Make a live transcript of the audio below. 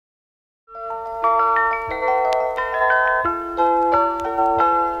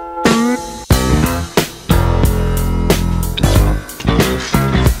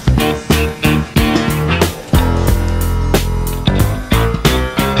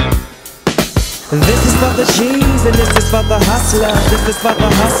This is for the G's and this is for the hustlers. This is for the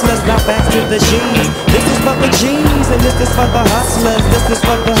hustlers, now back to the G's. This is for the G's and this is for the hustlers. This is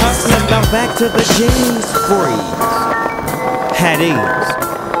for the hustlers, now back to the G's. Freeze. Had ease.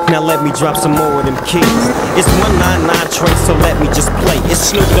 Now let me drop some more of them keys. It's 199 Trace, so let me just play.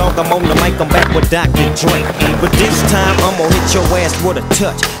 It's Snoop Dogg, I'm on the mic, I'm back with Dr. Dre. But this time I'm gonna hit your ass with a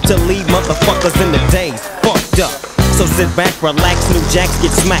touch to leave motherfuckers in the days fucked up. So sit back, relax, new jacks get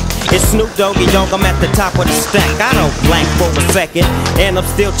smacked. It's Snoop Doggy Dogg, I'm at the top of the stack. I don't blank for a second, and I'm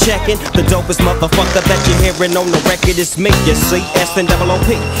still checking. The dopest motherfucker that you're hearing on the record is me, you see.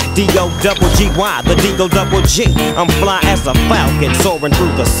 S-N-O-O-P, D-O-double-G-Y, the D-O-double-G. I'm fly as a falcon soaring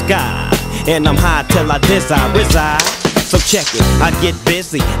through the sky, and I'm high till I reside. So check it, I get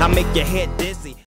busy, I make your head dizzy.